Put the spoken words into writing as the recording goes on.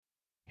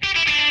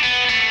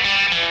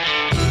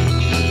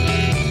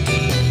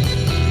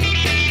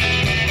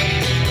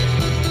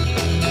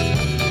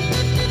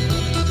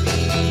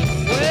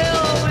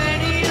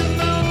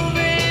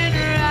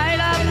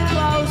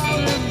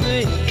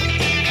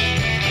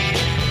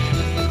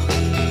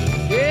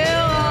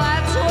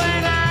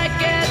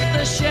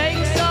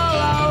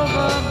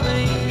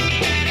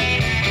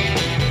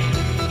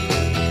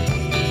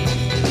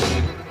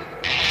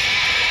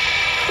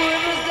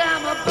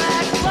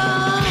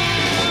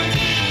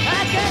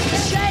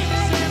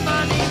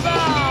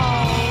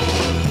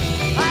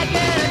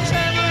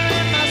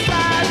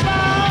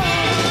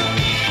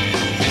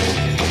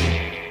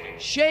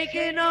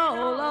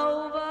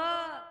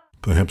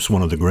Perhaps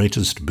one of the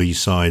greatest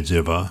B-sides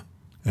ever.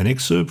 An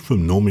excerpt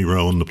from Normie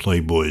Rowe and the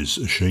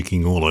Playboys,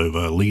 Shaking All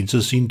Over, leads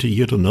us into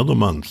yet another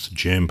month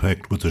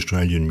jam-packed with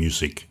Australian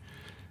music.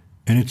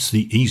 And it's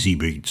the Easy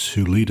Beats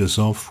who lead us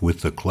off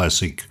with the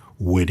classic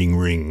Wedding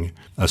Ring,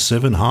 a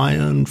 7 high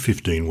and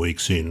 15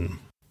 weeks in.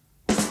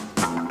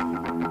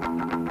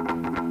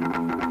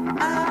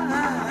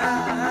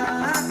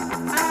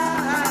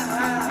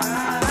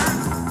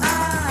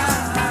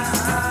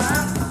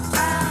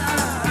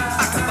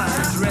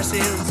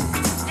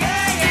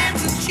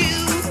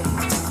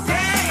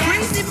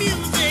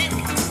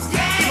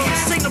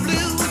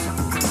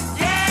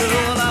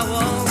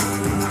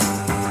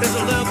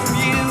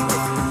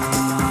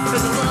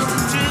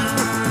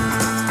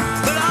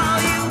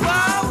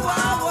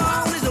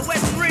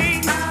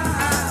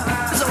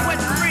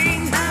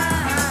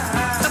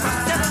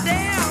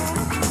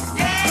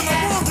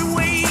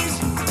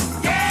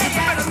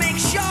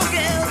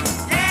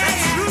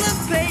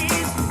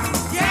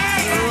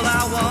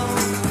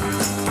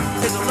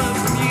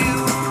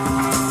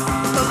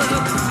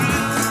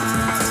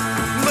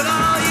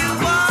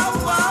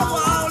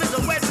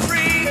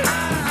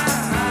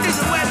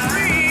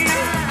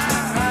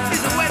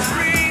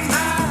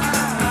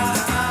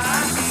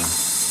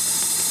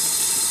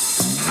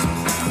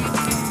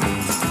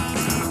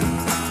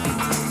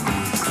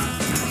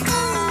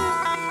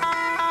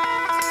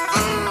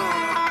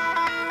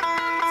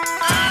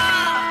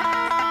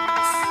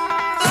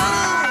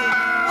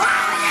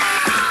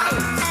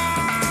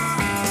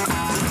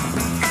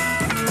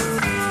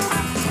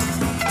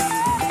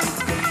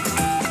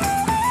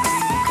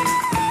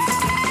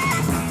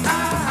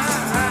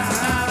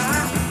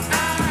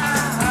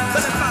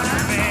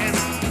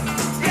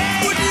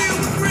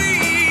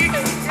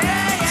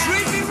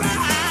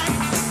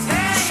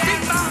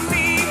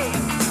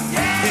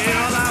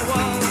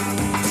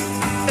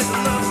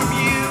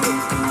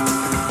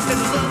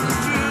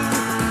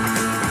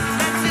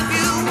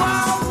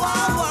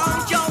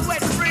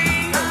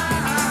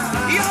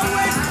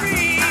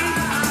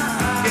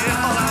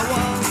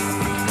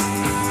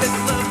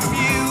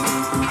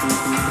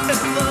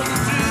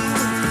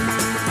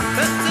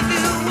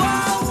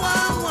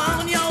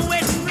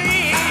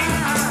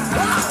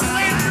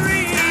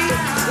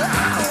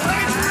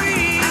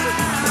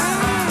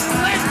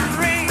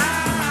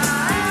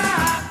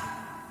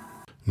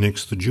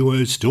 Next, the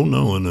duo still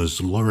known as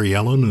Laurie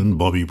Allen and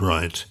Bobby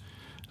Bright.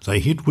 They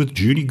hit with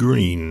Judy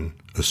Green,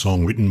 a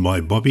song written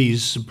by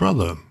Bobby's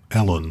brother,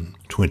 Alan,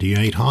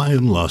 28 high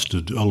and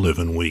lasted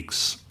 11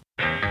 weeks.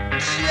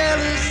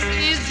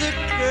 Jealousy's a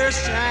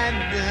curse, I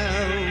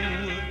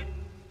know.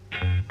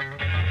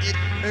 It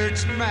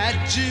hurts my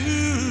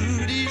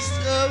Judy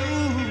so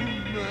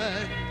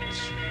much.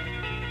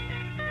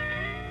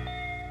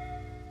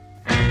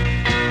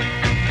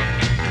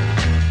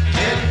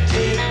 Can't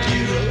take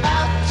you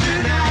out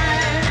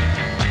tonight,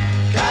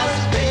 'cause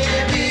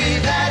baby,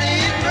 that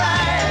ain't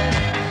right.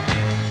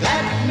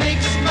 That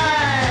makes my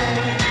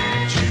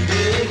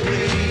Judy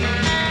green.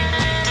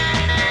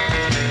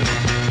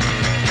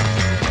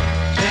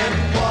 Can't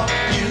walk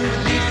you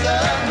leave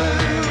the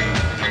moon,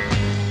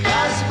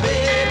 'cause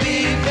baby,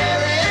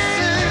 very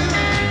soon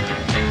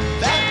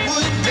that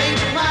would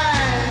make my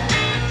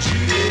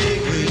Judy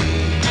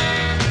green.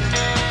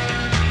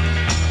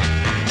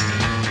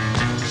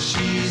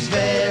 She's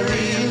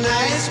very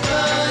nice,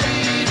 but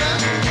even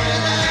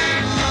when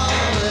I'm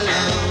all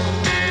alone,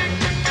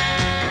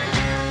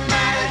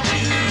 my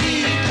Judy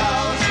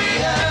calls me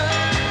up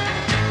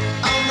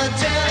on the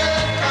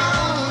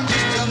telephone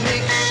just to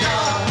make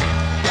sure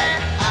that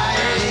I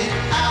ain't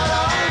out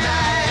all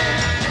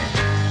night,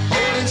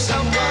 holding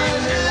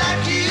someone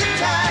like you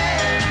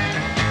tight.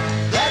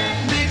 That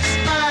makes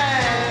my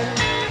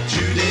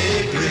Judy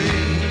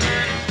green.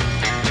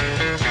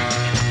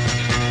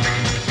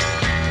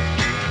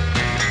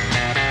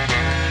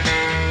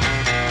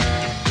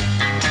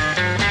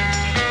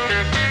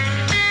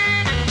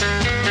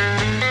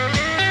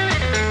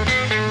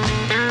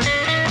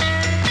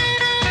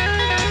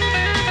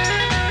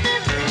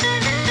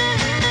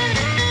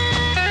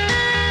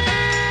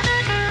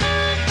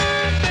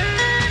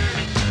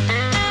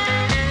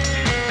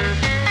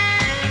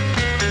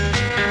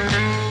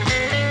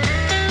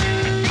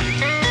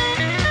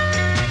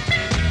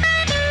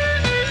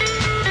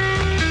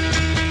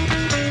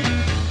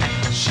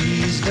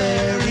 She's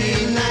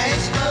very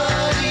nice,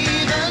 but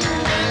even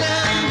when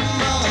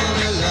I'm all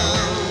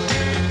alone,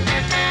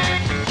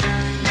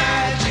 my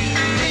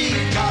Judy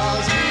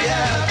calls me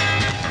up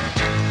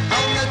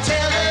on the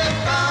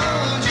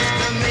telephone just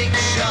to make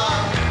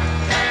sure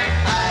that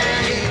I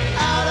ain't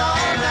out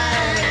all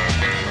night,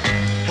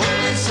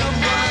 holding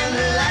someone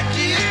like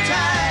you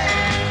tight.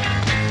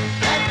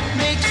 That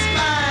makes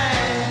my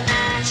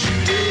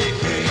Judy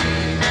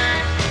green.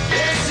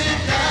 Yes, it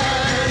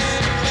does.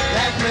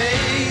 That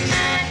makes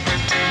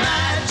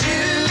my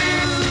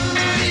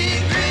Judy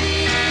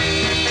green.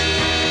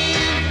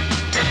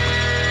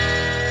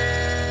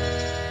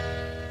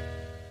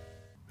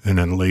 An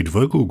Adelaide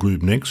vocal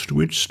group next,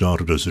 which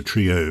started as a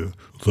trio,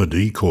 The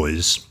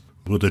Decoys.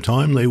 By the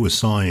time they were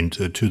signed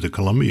to the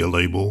Columbia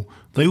label,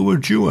 they were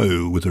a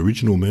duo with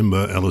original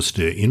member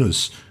Alastair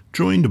Innes,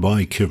 joined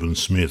by Kevin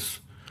Smith.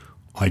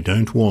 I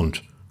Don't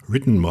Want,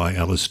 written by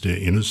Alastair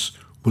Innes,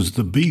 was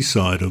the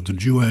B-side of the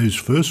duo's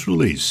first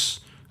release,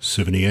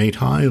 78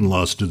 high and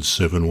lasted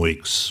 7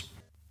 weeks.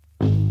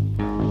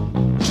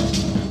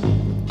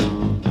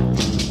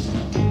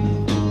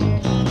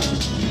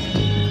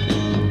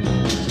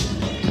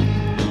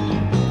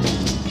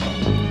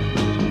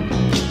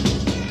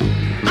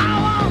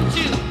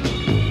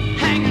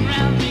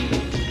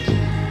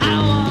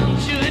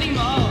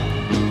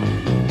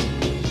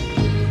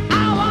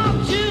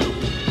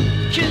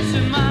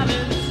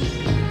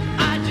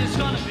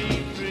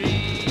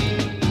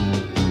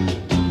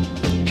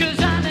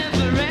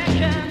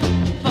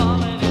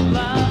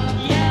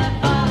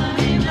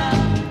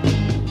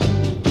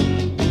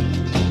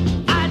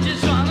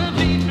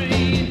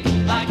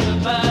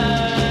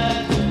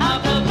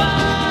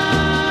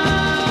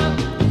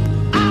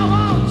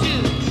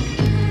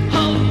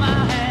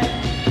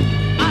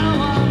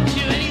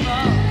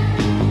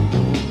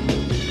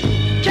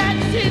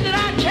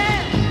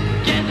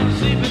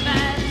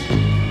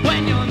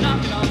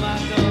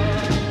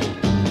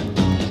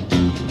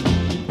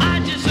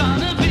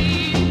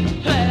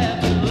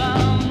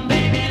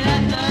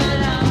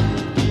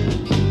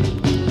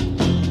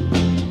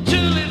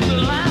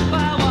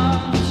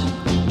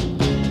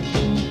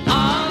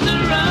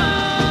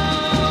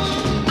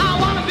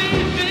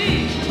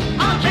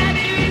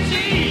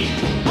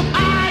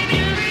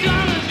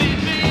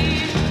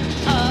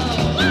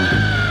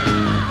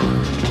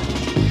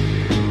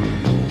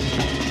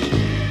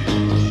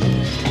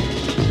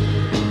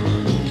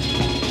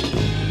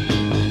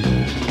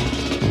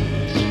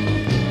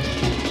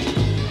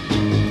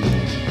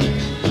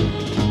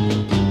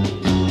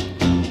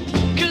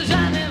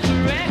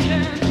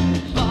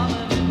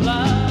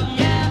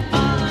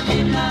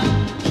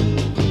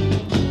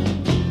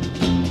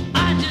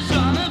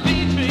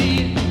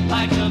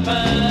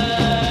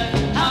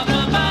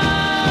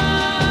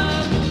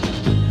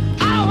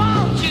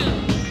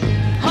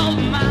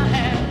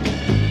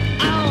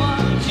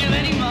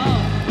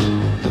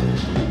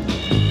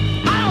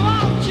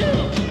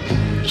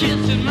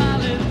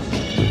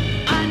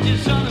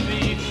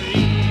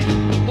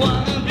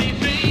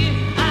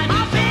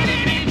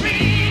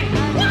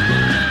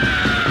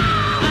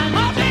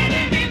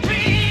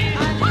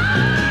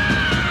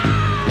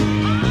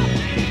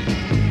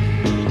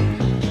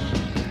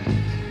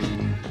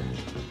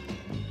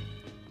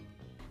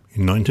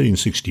 In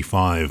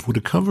 1965, with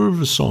a cover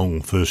of a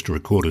song first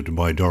recorded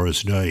by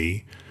Doris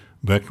Day,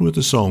 backed with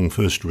a song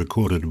first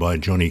recorded by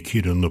Johnny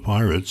Kidd and the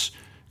Pirates,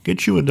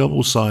 gets you a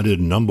double-sided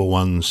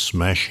 #1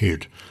 smash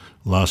hit,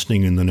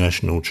 lasting in the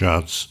national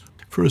charts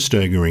for a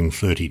staggering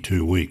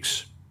 32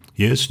 weeks.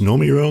 Yes,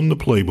 Normie Rowe and the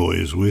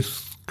Playboys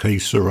with Que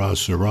Sera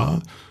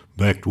Sera,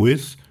 backed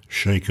with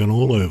Shakin'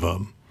 All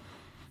Over.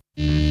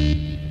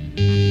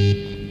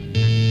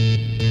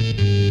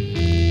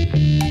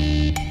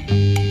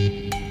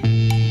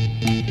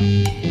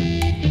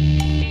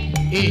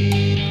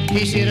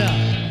 Y será.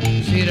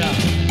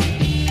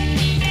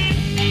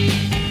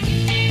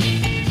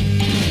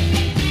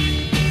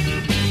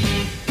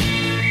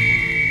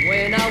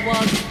 When I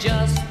was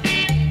just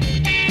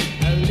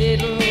a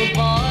little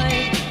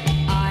boy,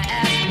 I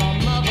asked my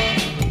mother,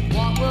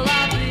 what will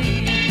I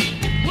be?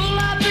 Will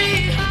I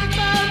be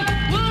handsome?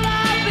 Will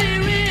I be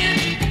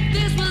rich?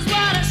 This was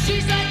what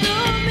she said to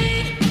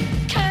me.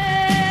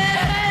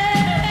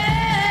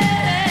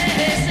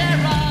 Hey,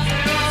 Sarah,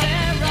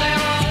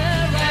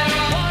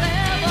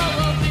 whatever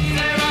will be,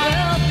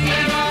 will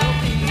be.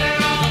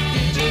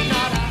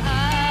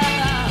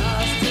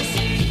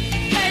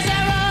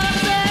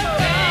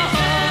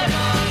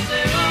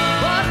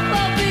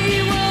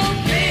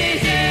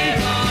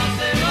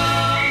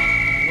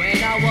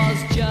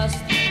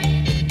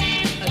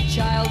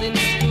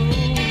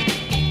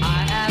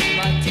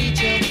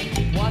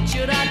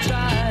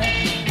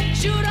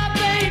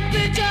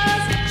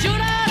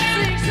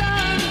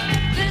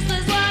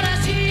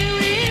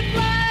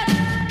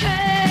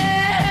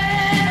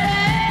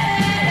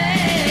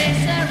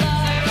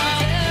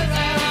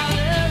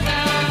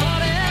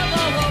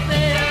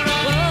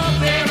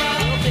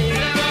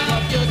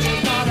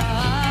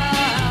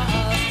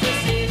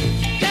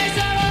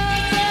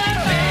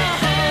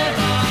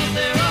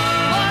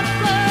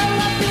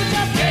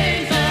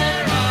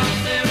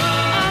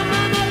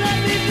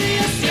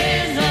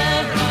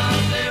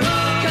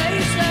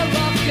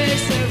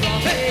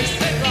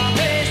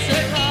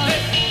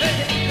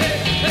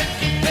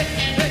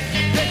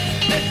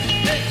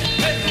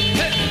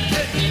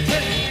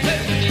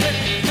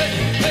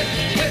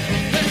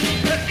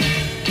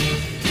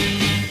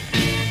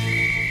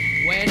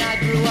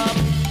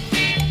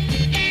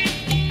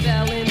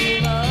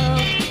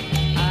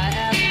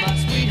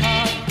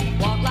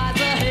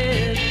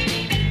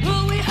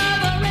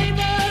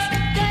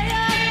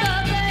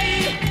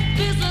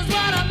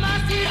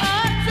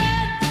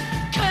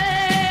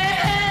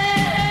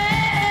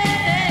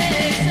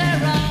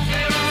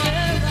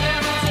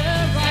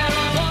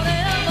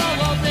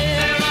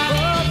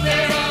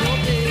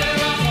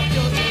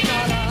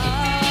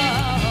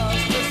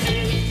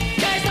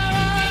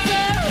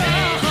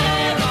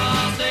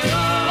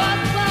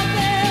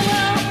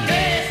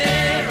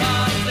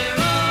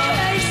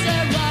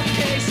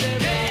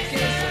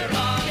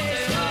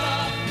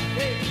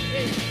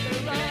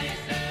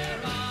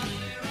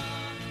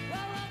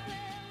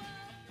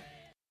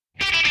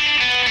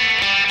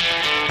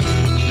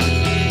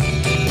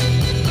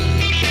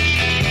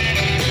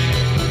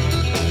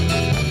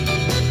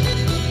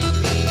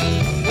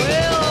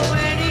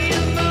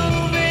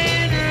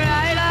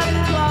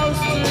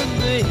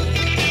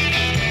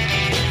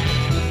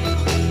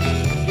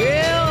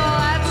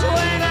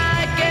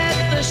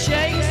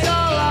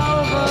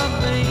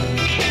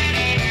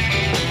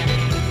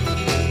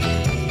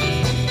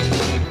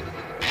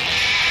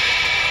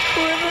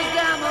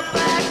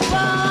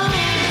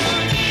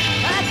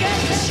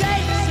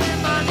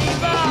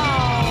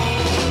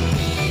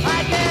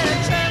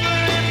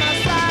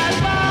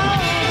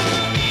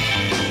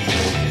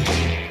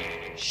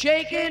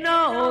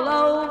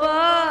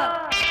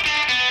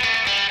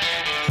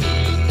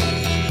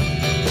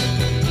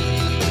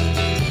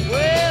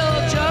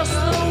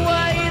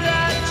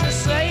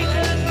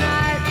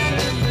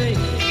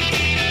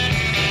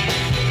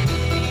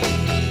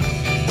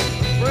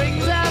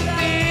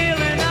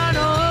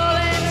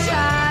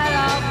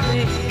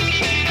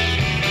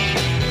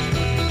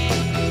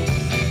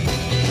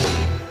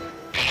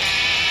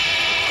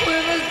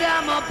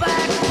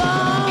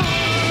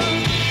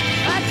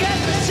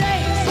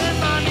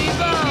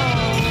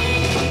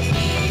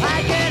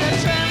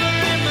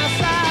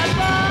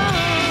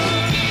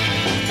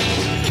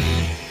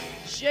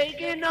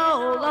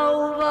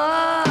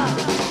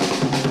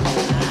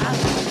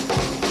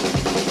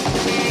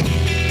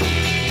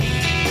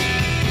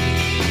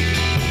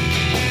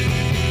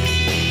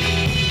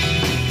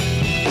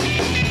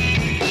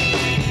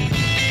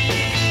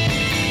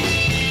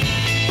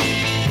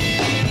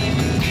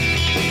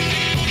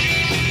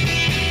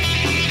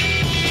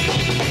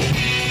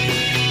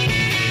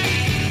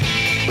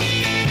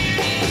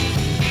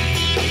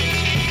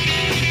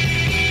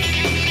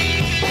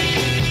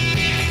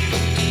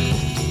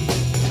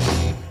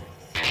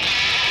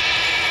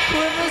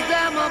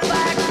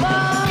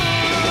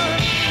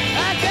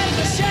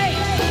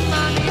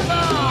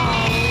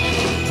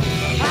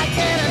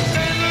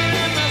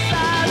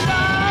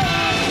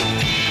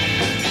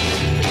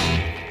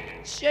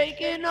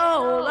 shaking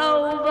all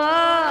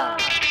over.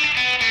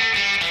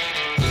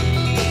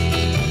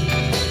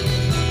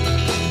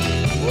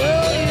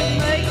 Well, you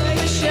make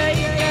me shake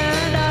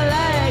and I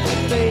like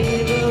it,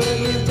 baby.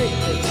 When you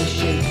make me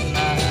shake,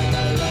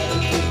 I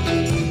like it,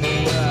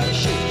 baby. I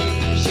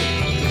shake,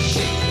 shake,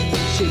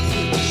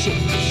 shake,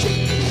 shake,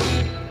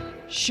 shake,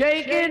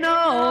 shaking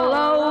all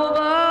over.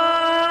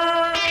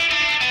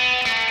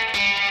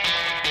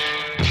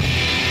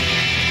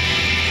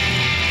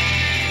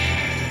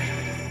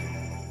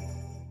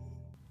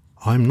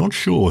 I'm not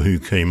sure who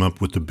came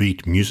up with the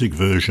beat music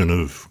version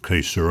of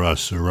Que Sera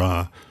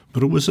Sera,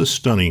 but it was a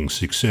stunning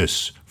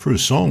success for a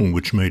song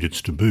which made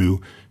its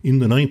debut in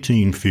the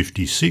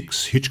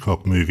 1956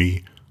 Hitchcock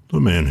movie The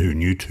Man Who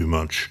Knew Too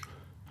Much.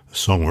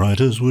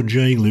 Songwriters were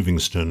Jay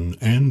Livingston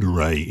and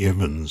Ray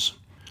Evans.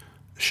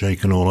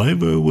 Shaken All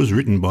Over was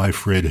written by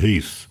Fred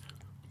Heath,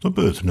 the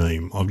birth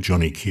name of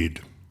Johnny Kidd.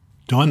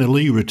 Dinah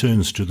Lee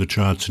returns to the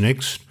charts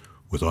next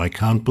with I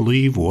Can't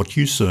Believe What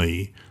You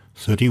Say,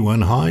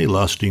 31 high,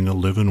 lasting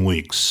 11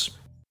 weeks.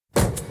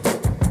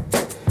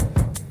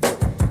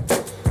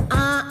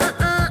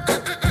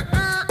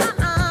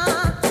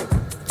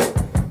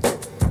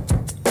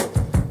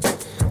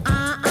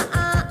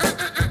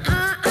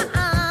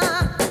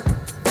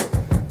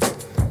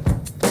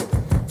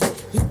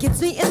 He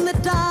gets me in the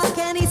dark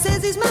and he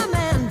says he's my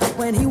man, but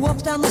when he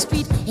walks down the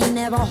street, he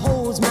never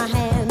holds my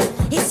hand.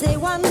 He say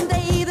one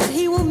day that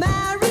he will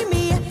marry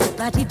me,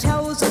 but he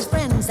tells his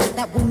friends that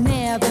that will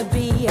never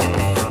be.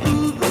 What you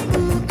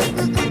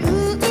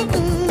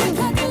do?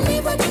 Can't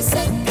believe what you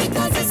say,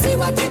 because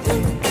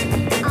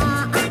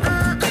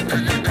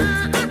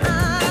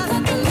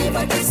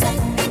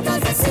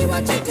I see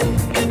what you do.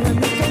 When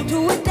we go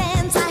to a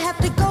dance, I have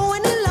to go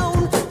in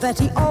alone, but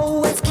he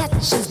always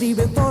catches me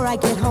before I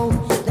get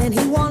home. Then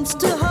he wants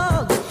to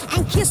hug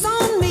and kiss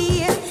on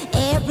me.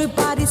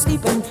 Everybody's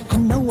sleeping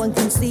and no one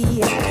can see.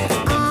 Can't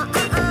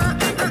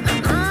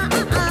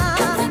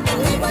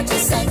believe what you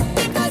say,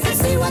 because I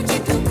see what you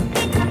do.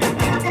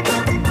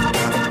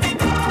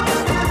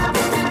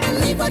 Can't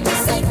believe what you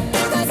say,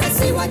 because I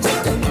see what you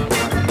do.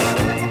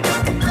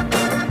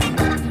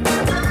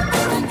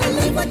 Can't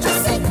believe what you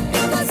say,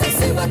 because I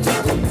see what you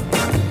do.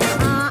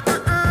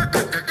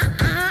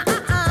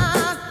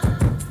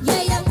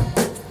 Yeah, yeah.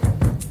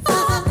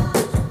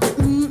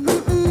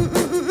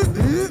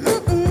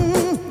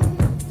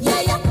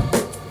 Yeah, yeah.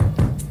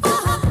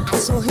 I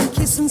saw him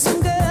kissing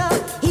some girl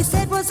he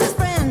said was his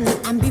friend,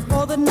 and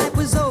before the night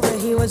was over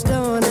he was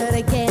doing it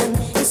again.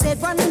 He said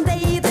one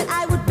day that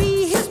I would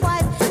be his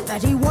wife,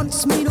 that he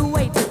wants me to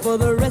wait for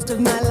the rest of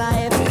my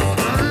life. I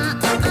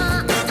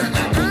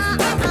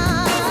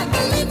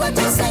believe what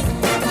you say,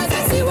 because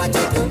I see what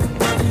you do.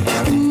 I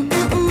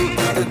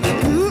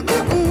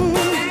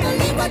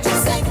believe what you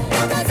say,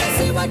 because I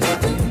see what you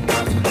do.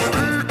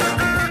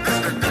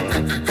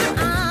 I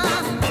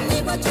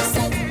believe what you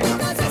say,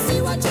 because I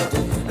see what you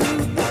do.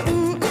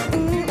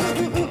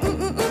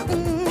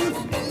 I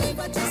believe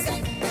what you say,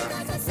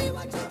 because I see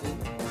what you do.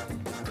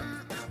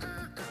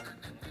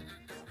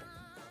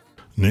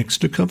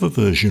 Next, a cover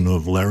version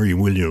of Larry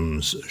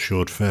Williams'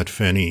 Short Fat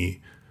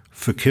Fanny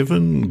for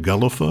Kevin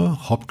Gulliver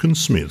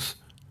Hopkins Smith,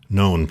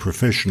 known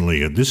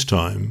professionally at this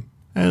time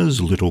as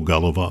Little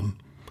Gulliver.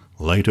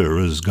 Later,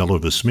 as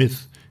Gulliver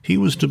Smith, he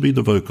was to be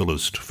the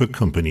vocalist for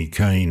Company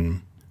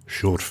Kane.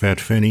 Short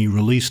Fat Fanny,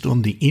 released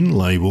on the In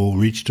label,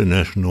 reached a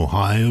national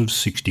high of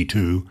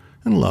 62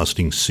 and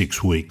lasting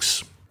 6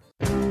 weeks.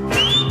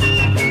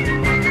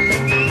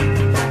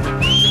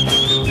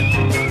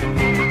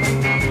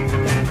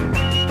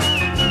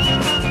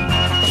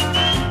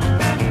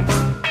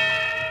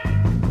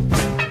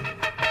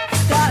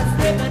 Start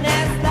slipping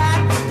and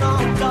sliding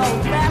on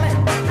Dog Valley,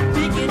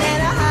 peeking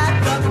at a hot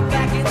dog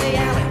back in the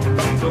alley.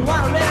 Don't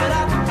wanna rip it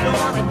up, don't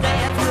wanna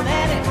dance with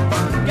Annie.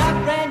 Got a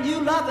brand new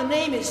lover,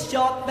 name is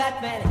Short Fat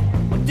Fanny.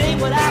 One day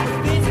when I was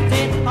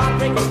visiting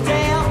Heartbreak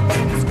Hotel,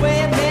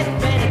 square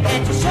met Fanny,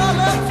 and she sure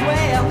looks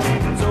well.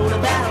 Told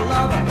her that I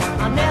love her,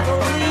 I'll never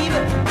leave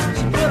her.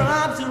 She put her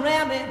arms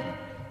around me,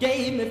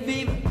 gave me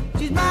fever.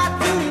 She's my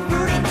tutti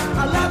frutti,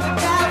 I love her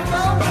down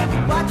low.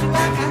 Watch her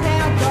like a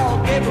hound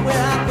dog everywhere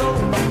I go.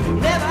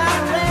 Never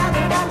out around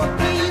if I'm a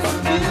piece of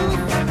you.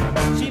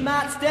 She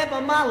might step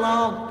on my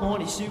long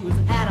pointy shoes.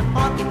 At a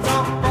honky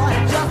tonk party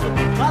just the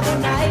other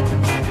night,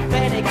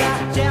 Fanny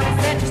got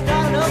jealous and she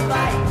started a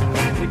fight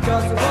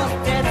because it was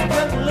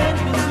desperate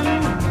Lincoln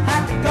Zoo.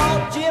 Had to call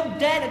Jim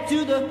Danny to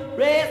the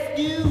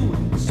rescue.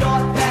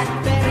 Short fat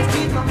Fanny,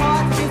 she's my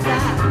heart's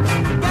desire.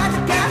 Got the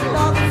kind of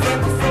love that set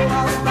my soul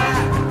on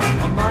fire.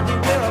 On Monday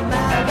we're a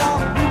married on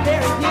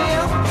Blueberry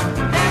Hill.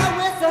 Now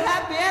we're so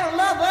happy and I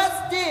love her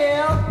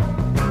still.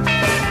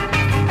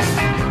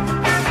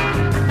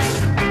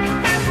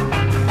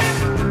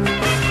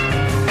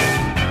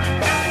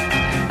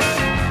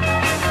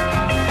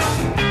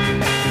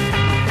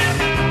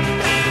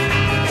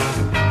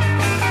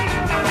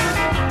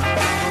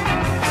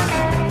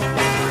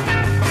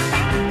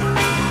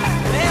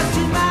 Well, she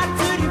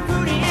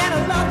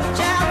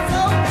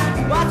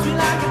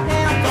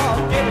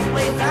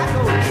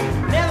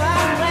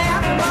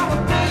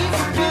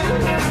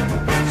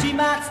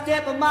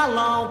my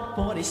long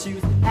pointy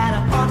shoes. Had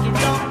a honky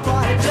tonk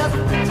party just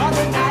the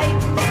other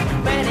night.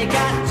 Fanny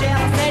got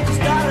jealous and she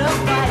started a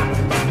fight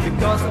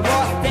because I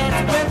was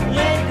dancing with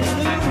Lady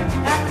Lou.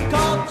 Had to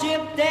call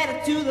Jim Daddy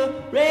to the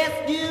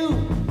rescue.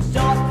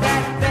 Short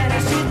fat Fanny,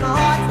 she's my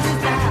heart's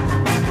desire.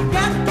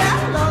 Got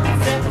that love and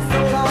set my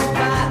soul on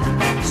fire.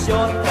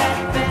 Short fat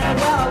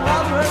Fanny, well I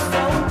love her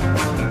so.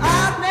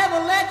 I'll never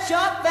let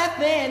short fat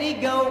Fanny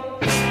go.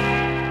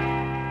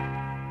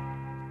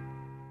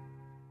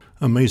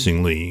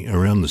 Amazingly,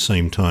 around the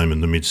same time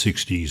in the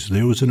mid-60s,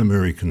 there was an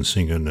American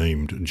singer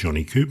named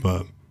Johnny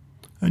Cooper,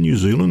 a New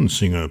Zealand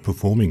singer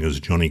performing as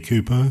Johnny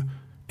Cooper,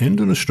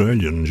 and an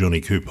Australian Johnny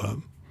Cooper.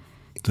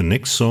 The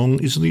next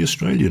song is the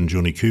Australian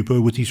Johnny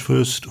Cooper with his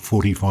first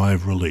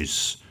 45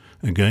 release,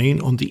 again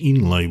on the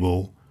In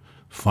label.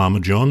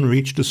 Farmer John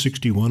reached a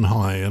 61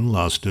 high and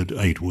lasted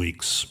 8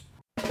 weeks.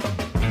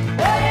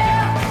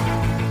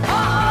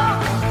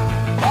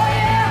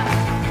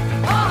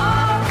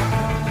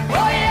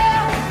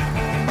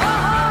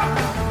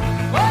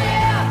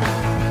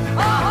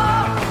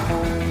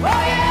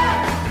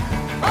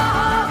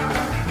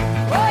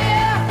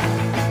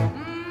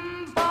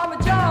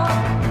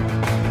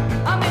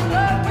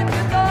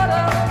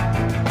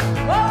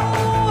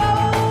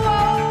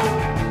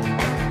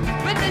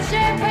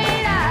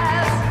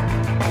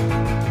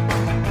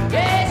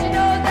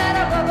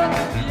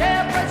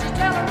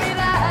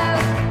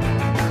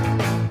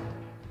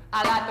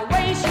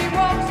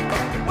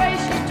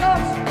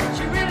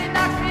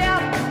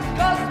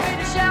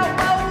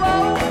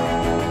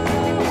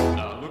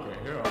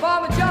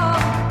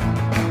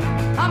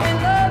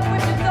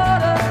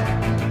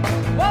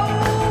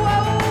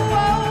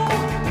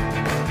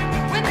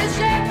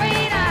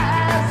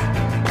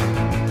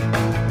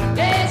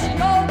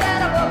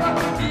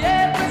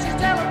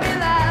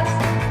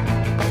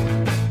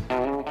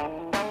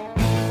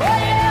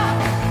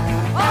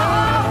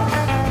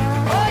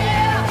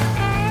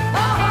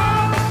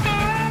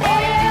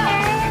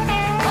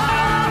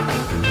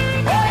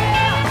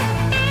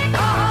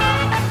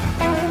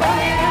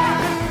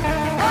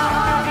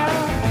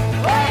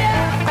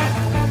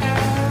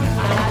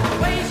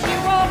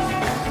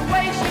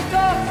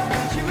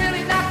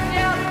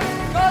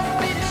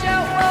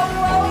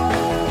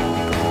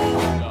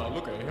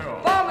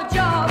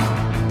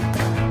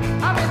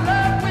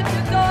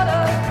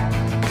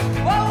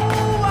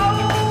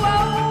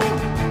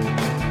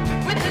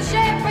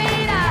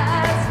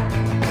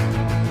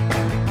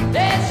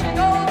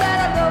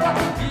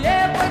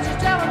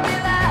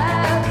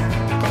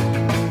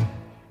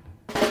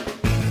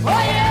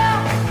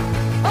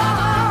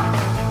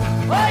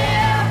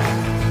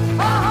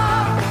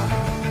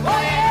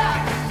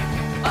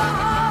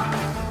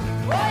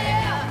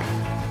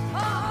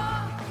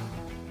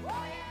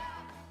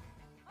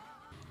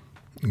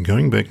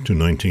 Going back to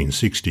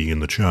 1960 in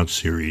the chart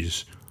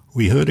series,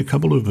 we heard a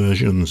couple of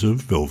versions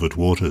of Velvet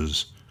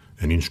Waters,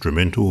 an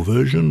instrumental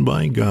version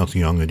by Garth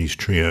Young and his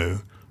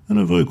trio, and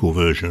a vocal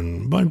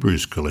version by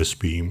Bruce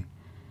Gillespie.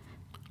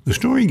 The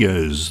story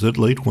goes that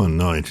late one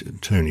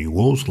night, Tony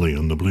Walsley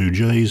and the Blue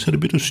Jays had a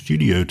bit of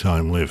studio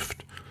time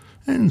left,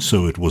 and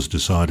so it was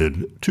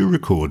decided to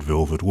record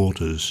Velvet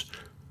Waters.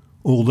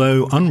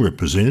 Although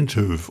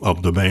unrepresentative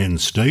of the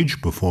band's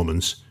stage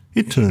performance,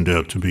 it turned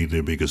out to be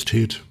their biggest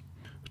hit.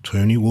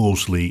 Tony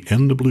Walsley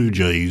and the Blue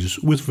Jays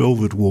with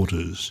Velvet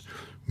Waters,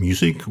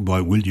 music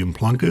by William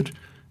Plunkett,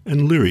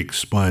 and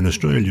lyrics by an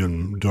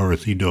Australian,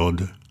 Dorothy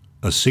Dodd.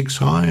 A 6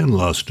 high and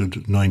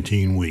lasted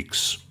 19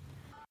 weeks.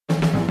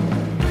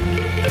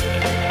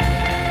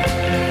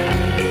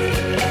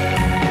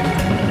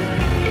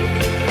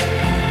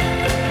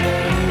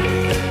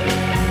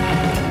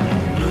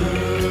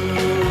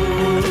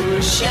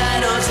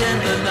 Shadows in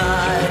the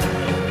night,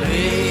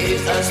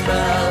 leaves a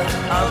spell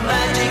of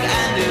magic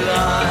and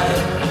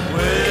delight.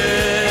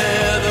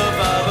 Where the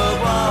velvet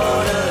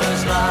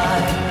waters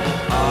lie,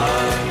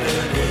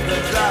 underneath the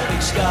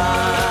tropic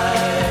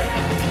sky.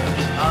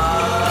 I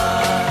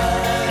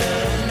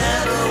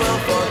never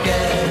will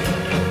forget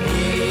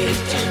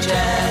each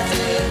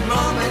enchanted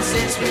moment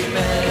since we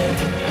met.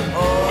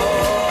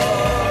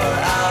 Oh,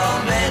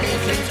 how many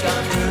dreams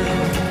come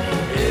true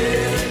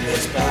in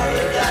this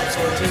paradise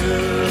for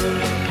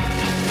two.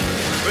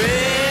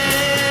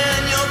 When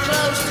you're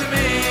close to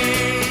me,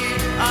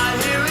 I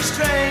hear a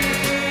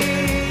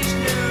strange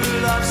new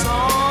love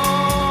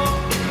song.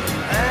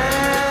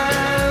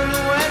 And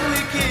when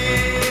we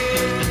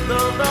kiss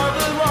the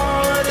velvet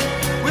water,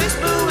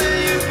 whisper, will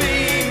you be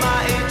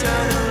my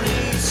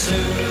eternally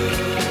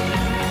soon?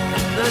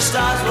 The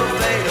stars will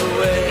fade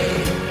away,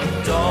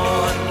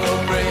 dawn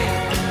will bring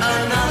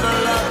another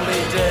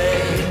lovely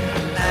day,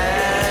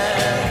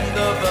 and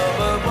the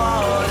velvet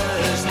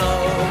waters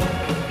know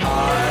I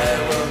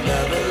will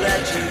never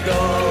let you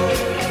go.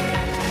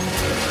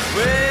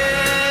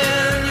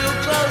 When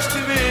you're close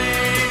to me,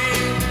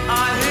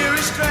 I hear a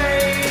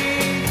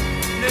strange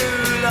new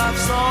love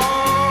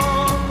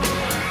song.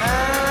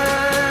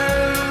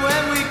 And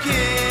when we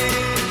kiss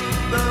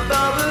the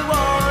velvet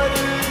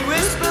waters,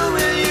 whisper,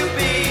 will you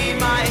be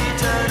my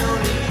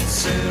eternally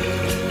soon?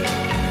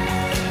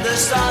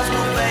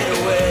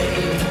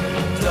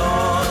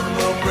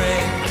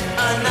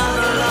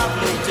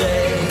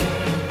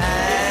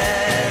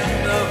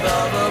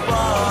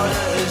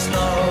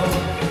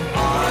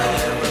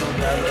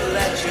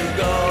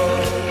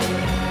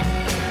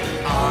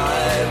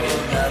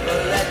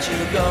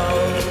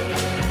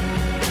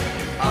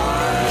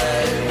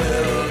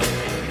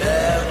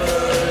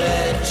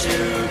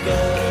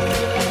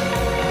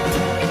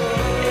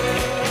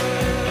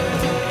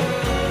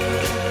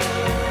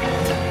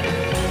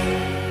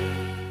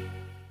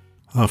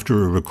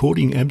 After a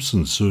recording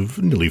absence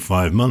of nearly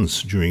 5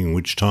 months, during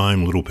which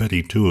time Little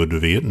Pattie toured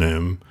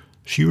Vietnam,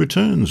 she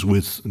returns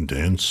with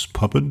Dance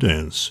Puppet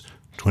Dance,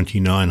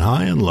 29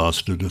 high and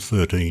lasted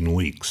 13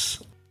 weeks.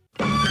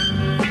 All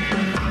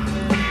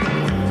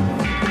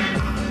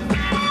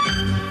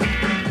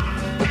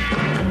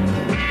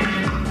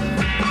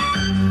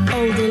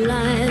the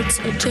lights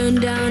are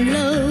turned down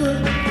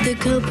low, the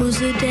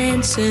couples are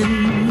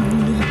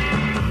dancing.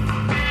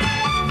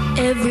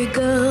 Every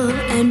girl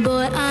and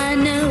boy I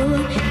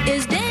know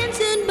is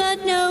dancing,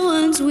 but no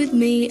one's with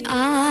me.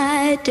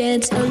 I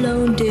dance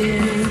alone,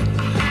 dear,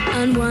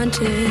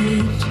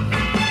 unwanted.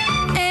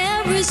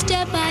 Every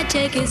step I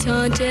take is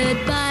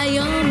haunted by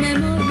your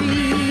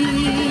memory.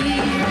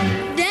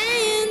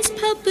 Dance,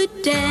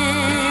 puppet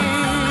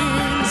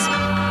dance,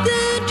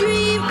 the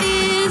dream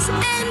is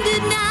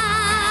ended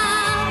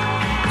now.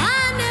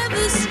 I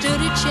never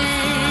stood a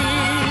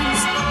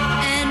chance,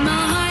 and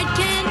my heart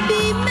can't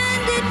be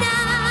mended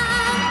now.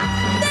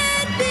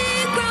 That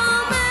big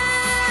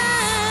romance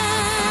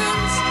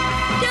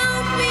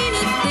don't mean a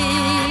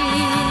thing.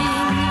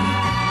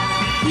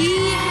 He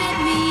had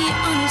me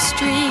on a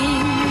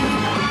string.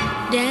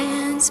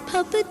 Dance,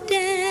 puppet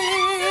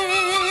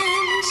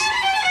dance.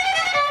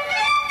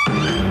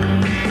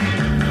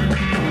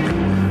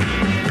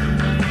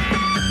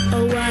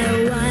 Oh,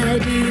 why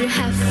do you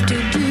have to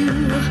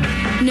do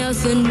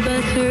nothing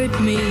but hurt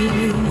me?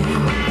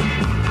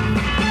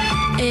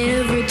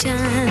 Every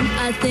time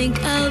I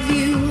think of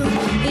you,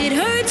 it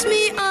hurts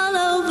me all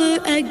over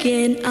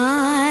again.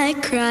 I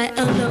cry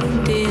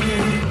alone, dear,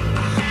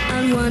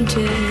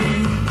 unwanted.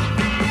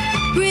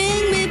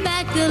 Bring me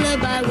back the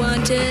love I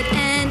wanted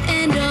and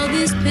end all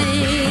this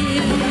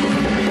pain.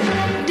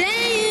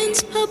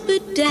 Dance,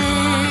 puppet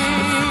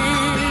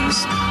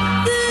dance,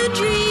 the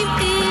dream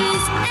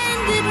is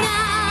ended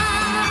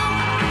now.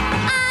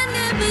 I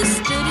never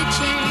stood a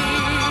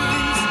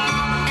chance,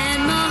 and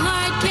my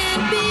heart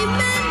can't be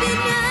mended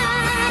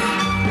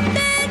now.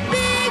 That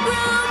big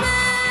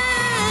romance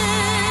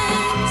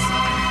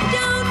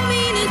don't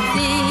mean a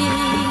thing.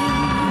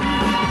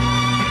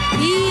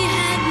 He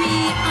had me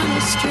on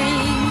a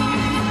string.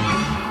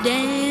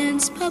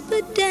 Dance,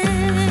 puppet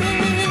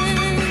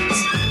dance.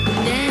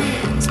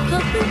 Dance,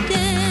 puppet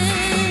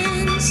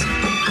dance.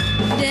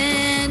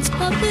 Dance,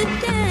 puppet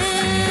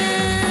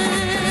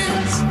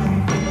dance.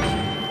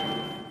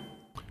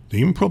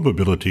 The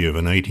improbability of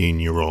an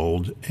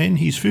 18-year-old and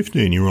his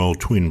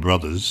 15-year-old twin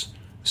brothers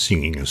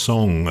singing a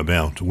song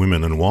about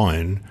women and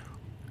wine,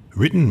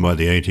 written by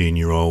the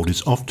 18-year-old,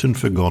 is often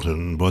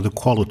forgotten by the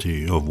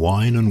quality of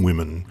Wine and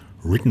Women,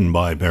 written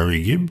by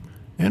Barry Gibb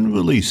and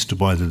released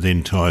by the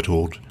then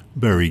titled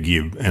Barry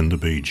Gibb and the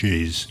Bee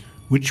Gees,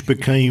 which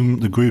became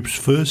the group's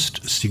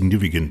first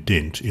significant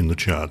dent in the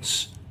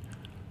charts.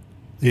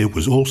 There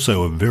was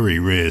also a very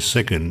rare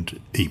second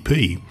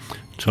EP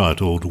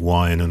titled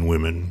Wine and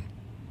Women.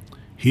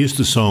 Here's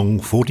the song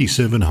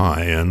 47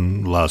 high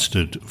and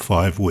lasted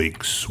 5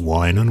 weeks,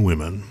 Wine and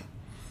Women.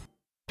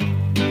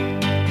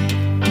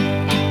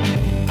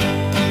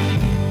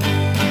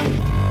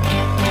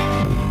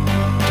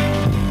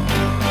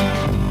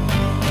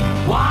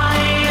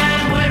 Wine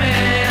and women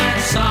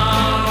and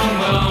song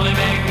will only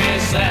make me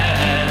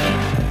sad.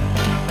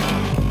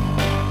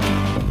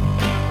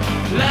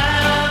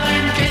 Love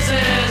and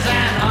kisses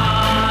and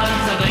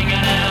hearts, a thing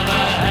I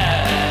never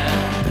had.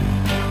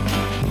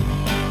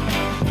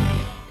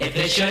 If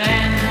they should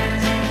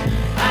end,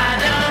 I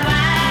don't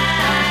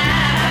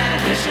mind.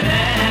 If they should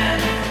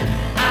end,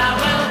 I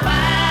will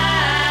find.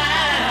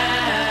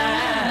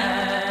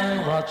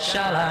 What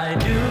shall I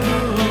do?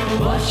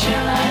 What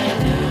shall I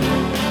do?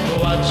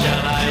 What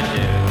shall I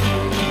do?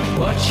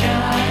 What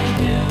shall I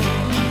do?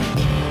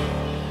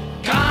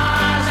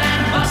 Cars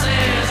and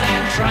buses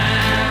and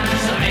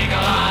trams make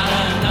a lot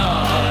of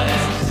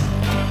noise.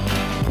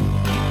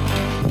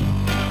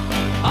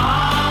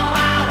 All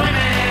my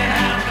women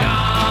have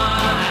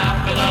gone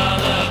after the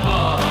other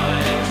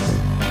boys.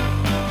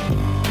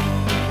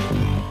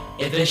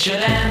 If they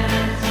should end,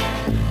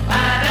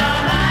 I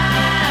don't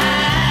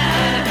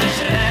mind. If they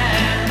should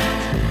end,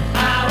 I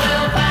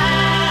will find.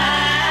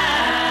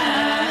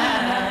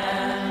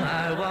 I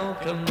won't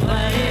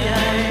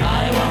complain. I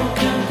won't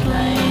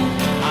complain.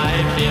 I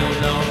feel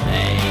no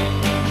pain.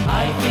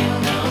 I feel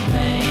no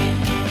pain.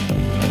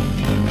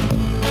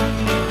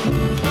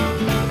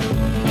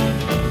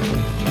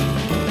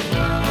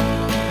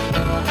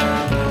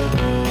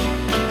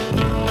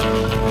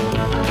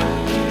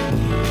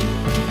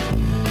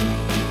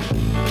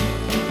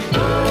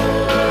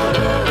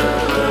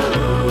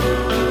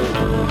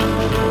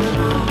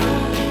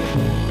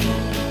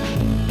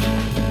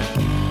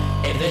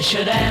 If they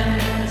should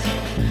end,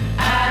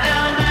 I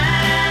don't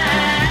mind.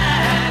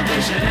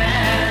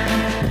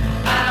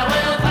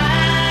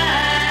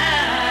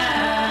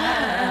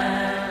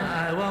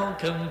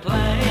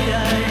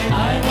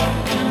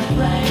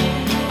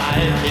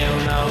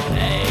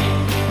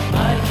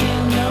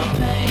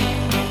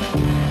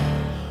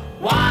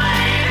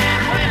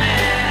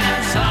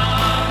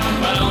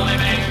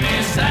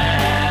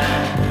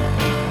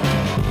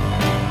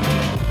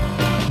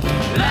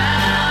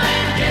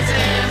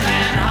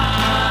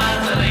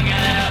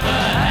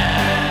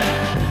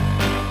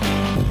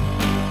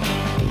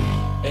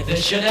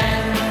 it should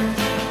end,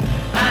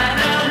 I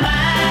don't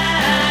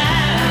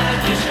mind.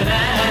 If it should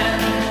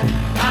end,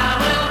 I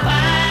will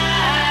find.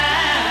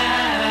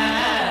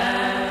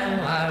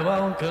 I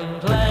won't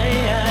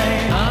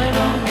complain. I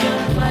won't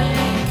complain.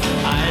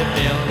 I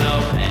feel no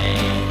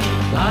pain.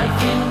 I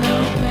feel no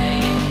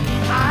pain.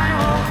 I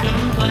won't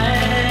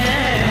complain.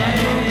 I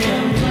won't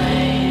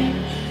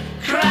complain.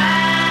 Cry.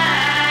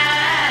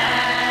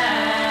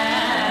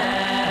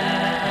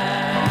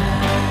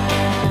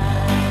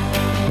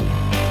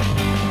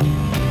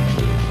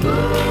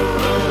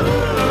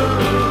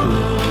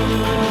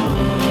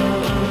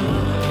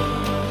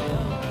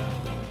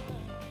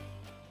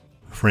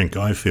 Frank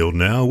Ifield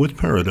now with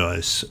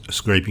Paradise,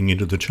 scraping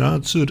into the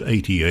charts at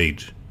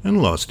 88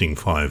 and lasting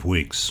 5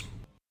 weeks.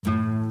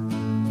 And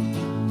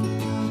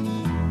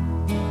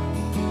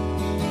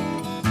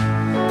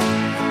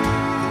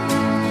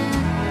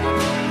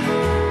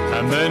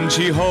then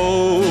she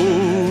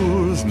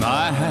holds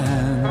my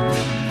hand.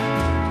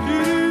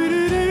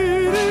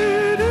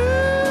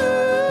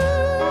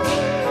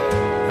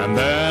 And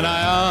then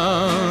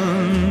I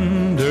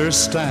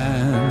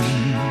understand.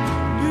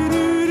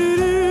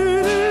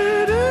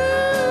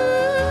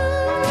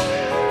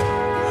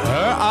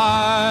 Her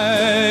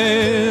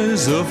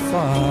eyes of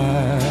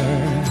fire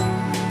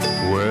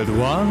with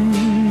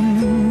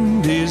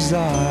one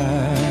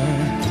desire,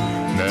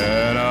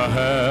 then a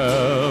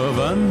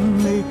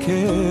heavenly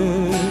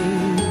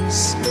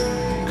kiss.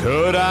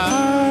 Could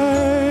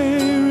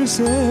I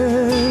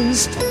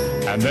resist?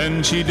 And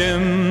then she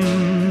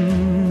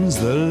dims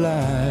the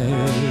light.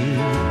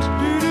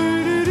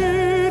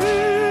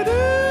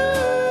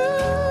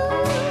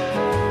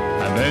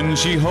 And then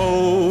she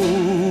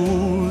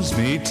holds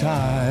me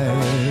tight.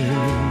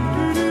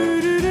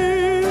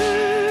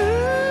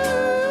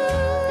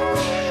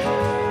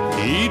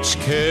 Each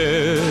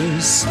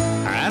kiss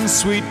and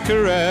sweet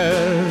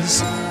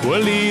caress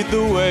will lead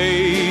the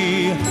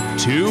way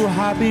to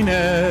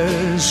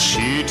happiness.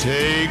 She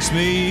takes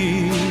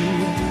me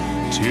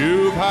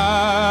to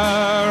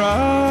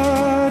paradise.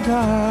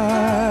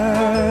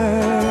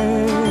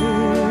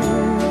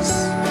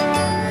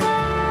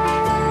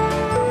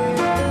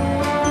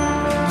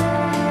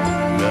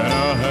 Then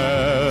a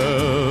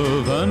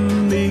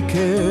heavenly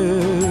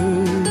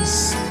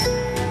kiss.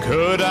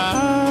 Could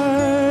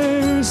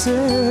I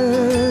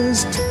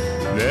resist?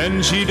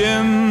 Then she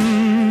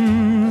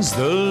dims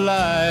the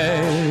light.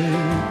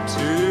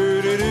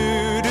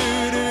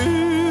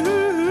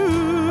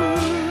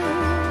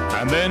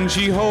 And then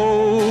she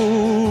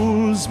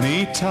holds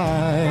me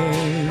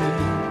tight.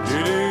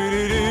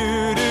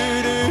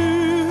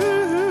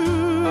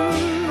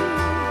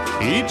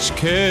 Each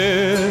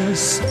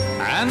kiss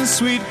and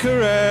sweet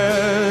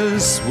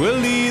caress will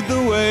lead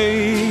the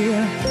way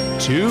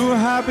to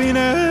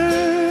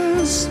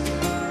happiness.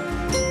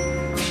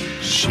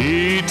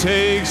 She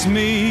takes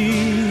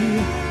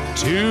me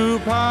to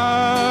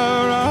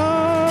paradise.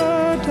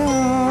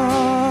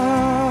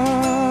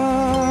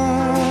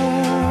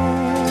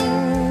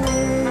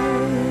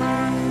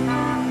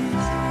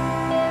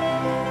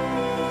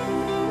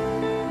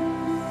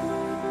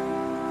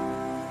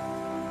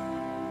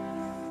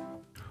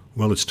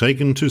 Well, it's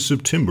taken to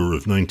September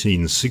of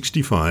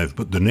 1965,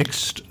 but the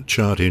next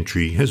chart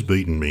entry has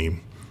beaten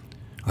me.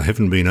 I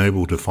haven't been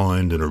able to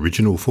find an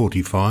original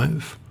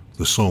 45.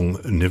 The song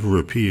never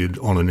appeared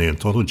on an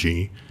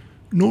anthology,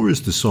 nor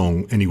is the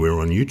song anywhere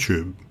on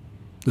YouTube.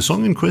 The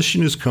song in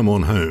question is Come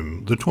On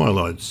Home, The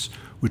Twilights,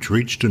 which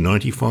reached a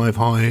 95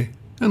 high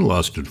and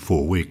lasted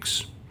 4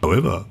 weeks.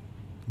 However,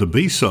 the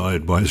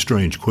B-side by A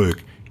Strange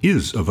Quirk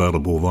is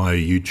available via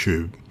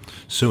YouTube.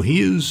 So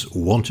here's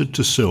Wanted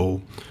to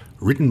Sell,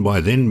 written by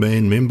then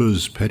band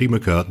members Paddy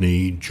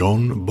McCartney,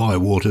 John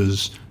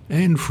Bywaters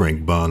and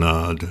Frank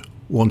Barnard.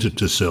 Wanted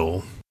to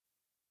Sell.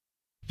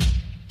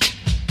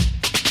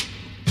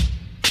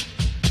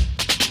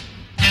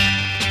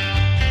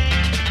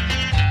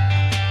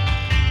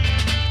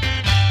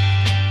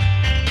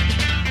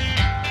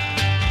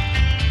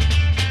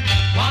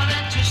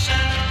 Wanted to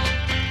sell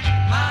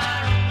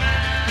my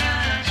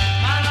romance,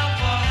 my love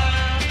for her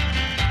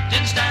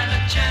didn't stand a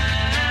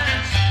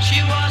chance.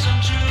 She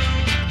wasn't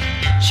true,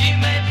 she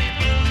made me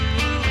blue.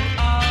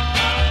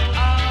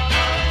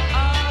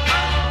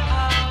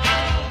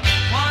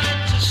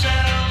 Wanted to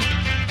sell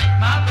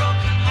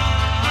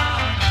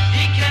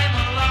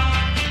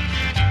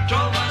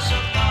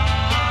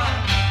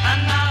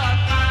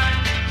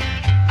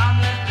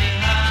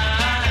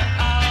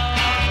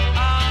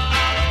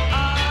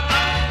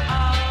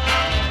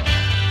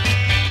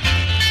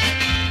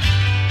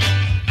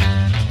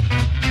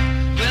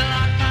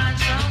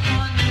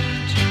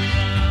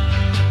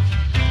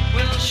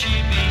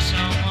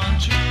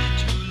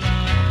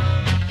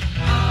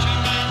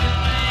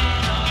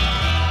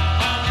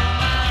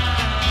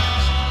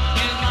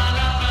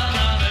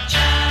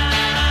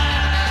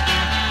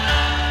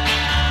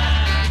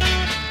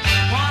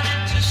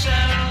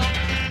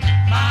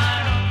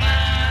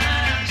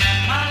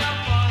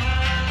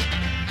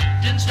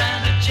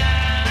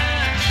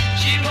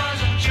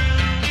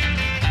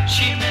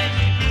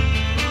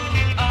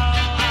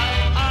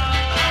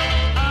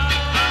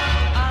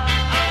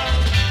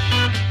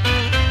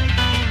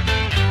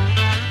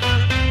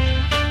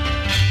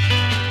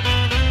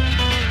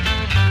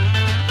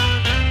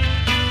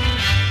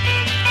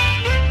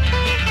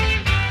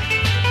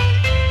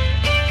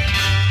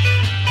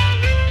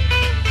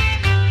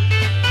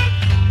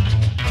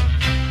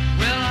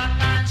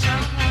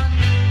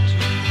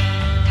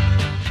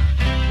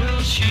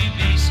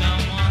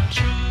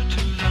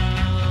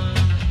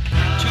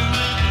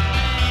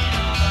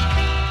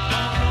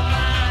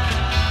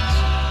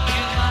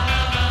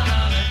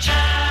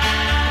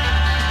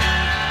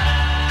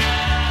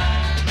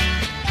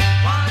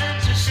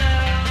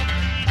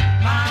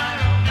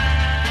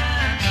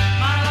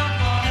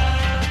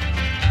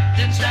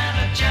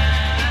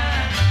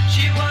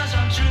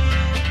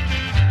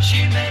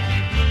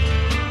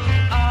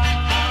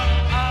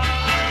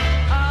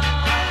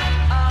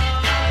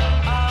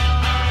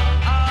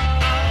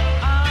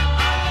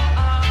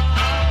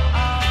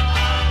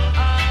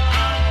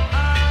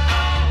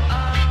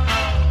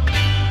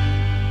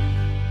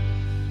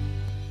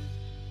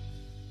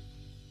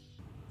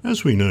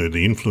As we know,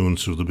 the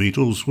influence of the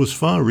Beatles was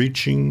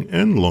far-reaching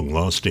and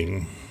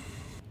long-lasting.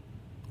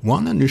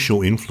 One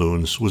initial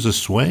influence was a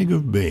swag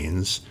of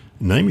bands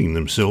naming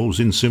themselves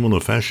in similar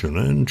fashion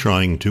and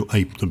trying to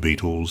ape the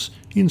Beatles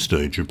in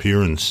stage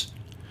appearance.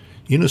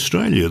 In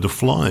Australia, The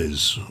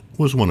Flies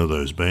was one of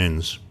those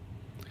bands.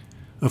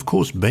 Of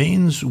course,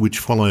 bands which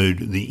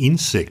followed the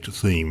insect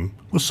theme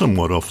were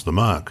somewhat off the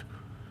mark.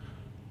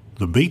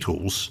 The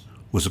Beatles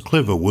was a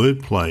clever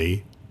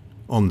wordplay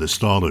on the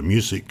style of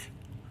music,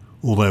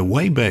 although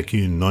way back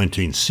in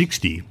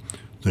 1960,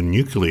 the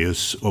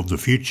nucleus of the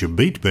future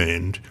beat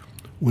band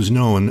was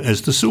known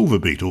as the Silver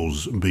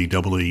Beatles,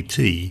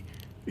 B-E-E-T-L-E-S.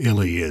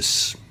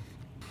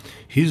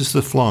 Here's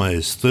The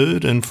Flies'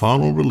 third and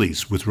final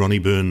release with Ronnie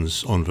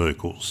Burns on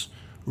vocals.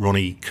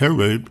 Ronnie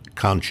co-wrote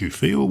Can't You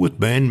Feel with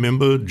band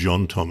member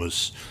John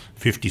Thomas,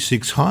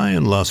 56 high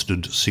and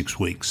lasted 6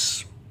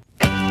 weeks.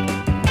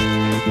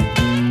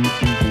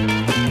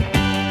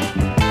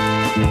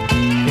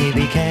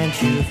 Baby,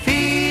 can't you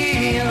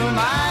feel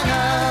my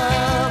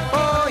love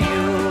for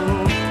you?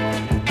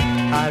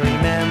 I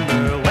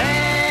remember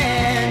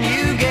when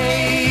you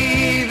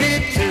gave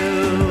it to.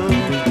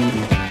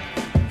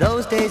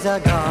 Those days are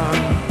gone,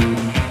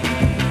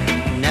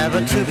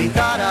 never to be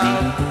thought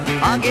of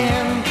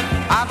again.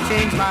 I've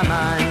changed my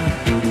mind.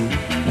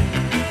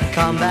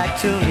 Come back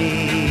to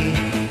me,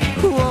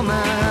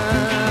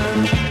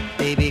 woman.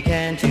 Baby,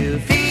 can't you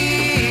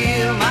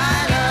feel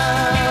my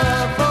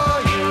love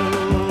for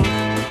you?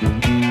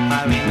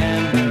 I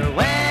remember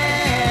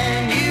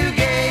when you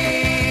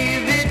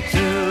gave it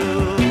to.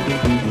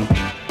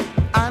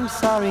 I'm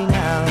sorry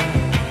now,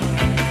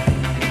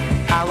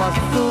 I was a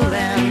fool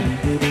then.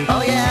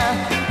 Oh yeah,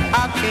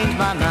 I've changed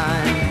my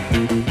mind.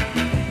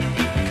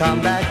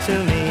 Come back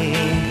to me,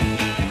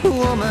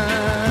 woman.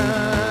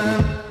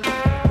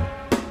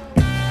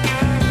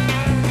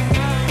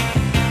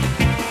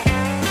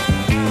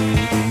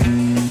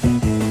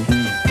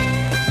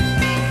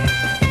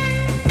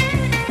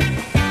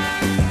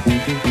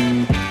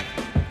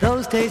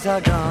 Those days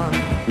are gone,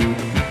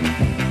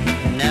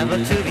 never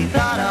to be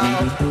thought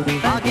of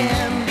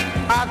again.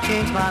 I've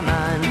changed my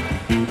mind.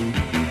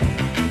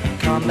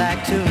 Come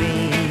back to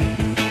me,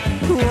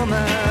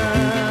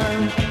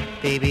 woman.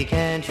 Baby,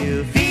 can't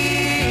you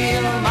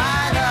feel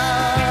my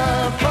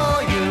love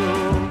for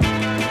you?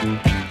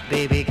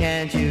 Baby,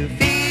 can't you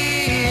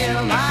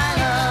feel my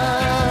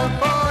love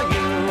for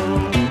you?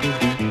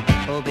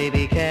 Oh,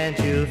 baby, can't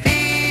you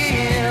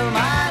feel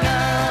my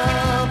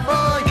love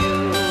for you?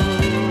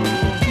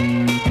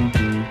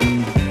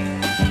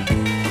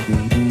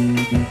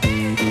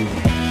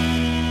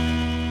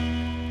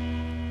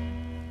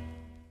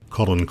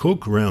 Colin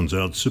Cook rounds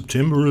out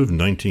September of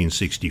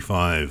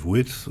 1965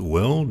 with,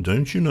 well,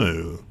 don't you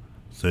know,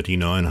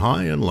 39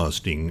 high and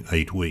lasting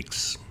 8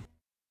 weeks.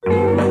 When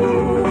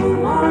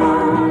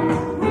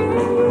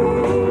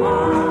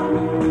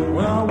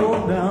I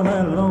walk down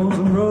that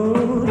lonesome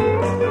road,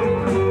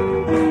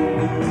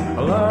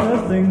 a lot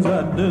of things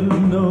I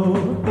didn't know.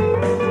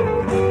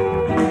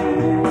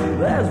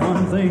 There's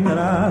one thing that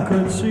I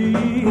could see.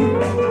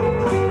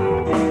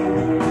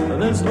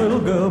 This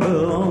little girl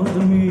belongs to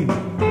me.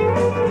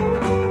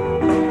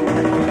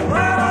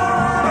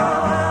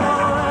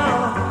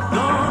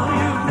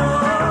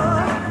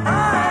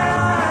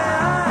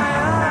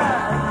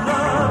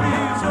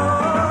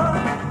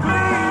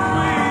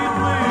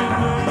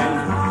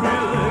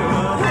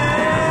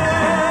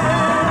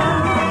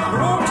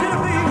 Won't you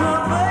be my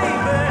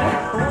baby?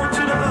 I want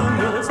you to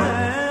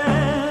understand.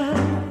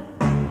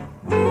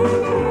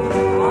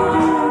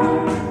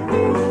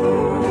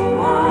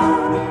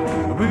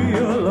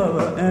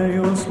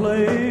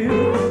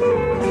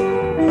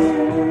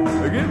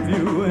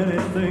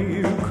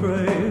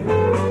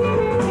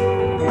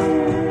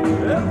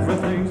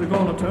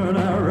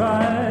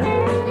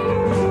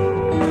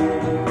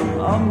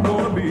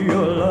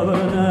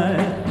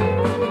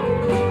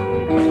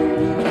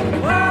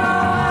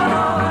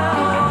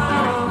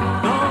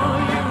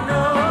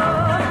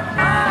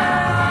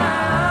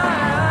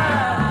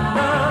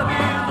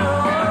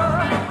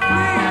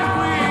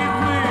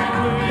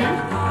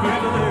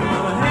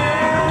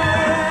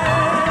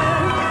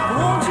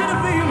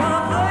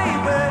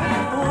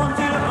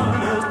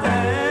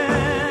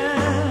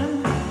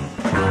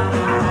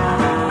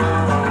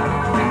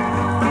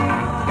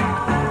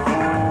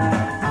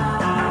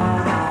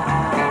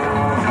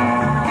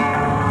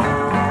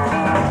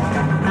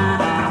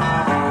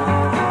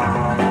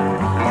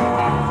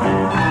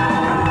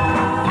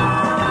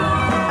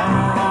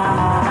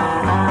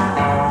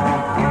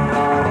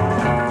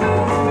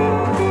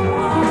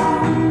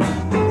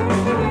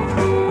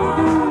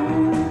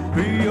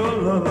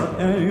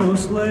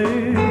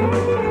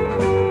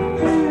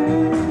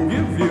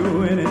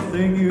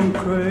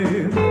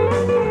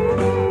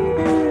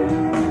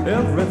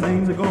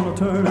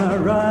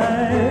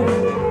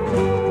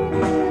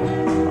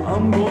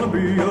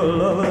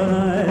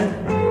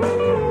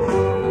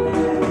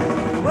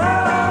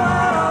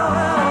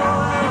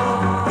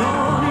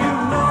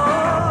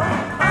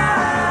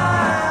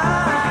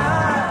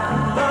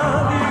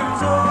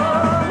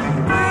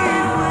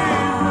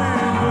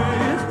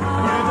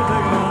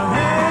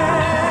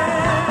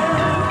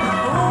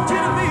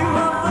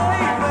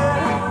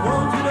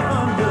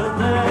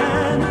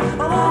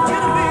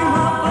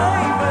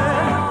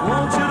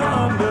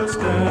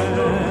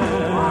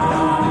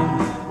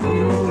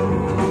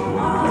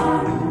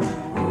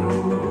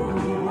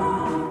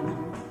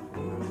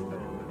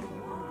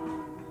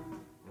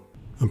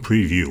 A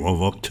preview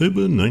of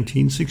October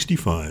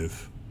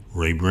 1965,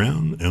 Ray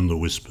Brown and the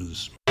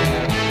Whispers.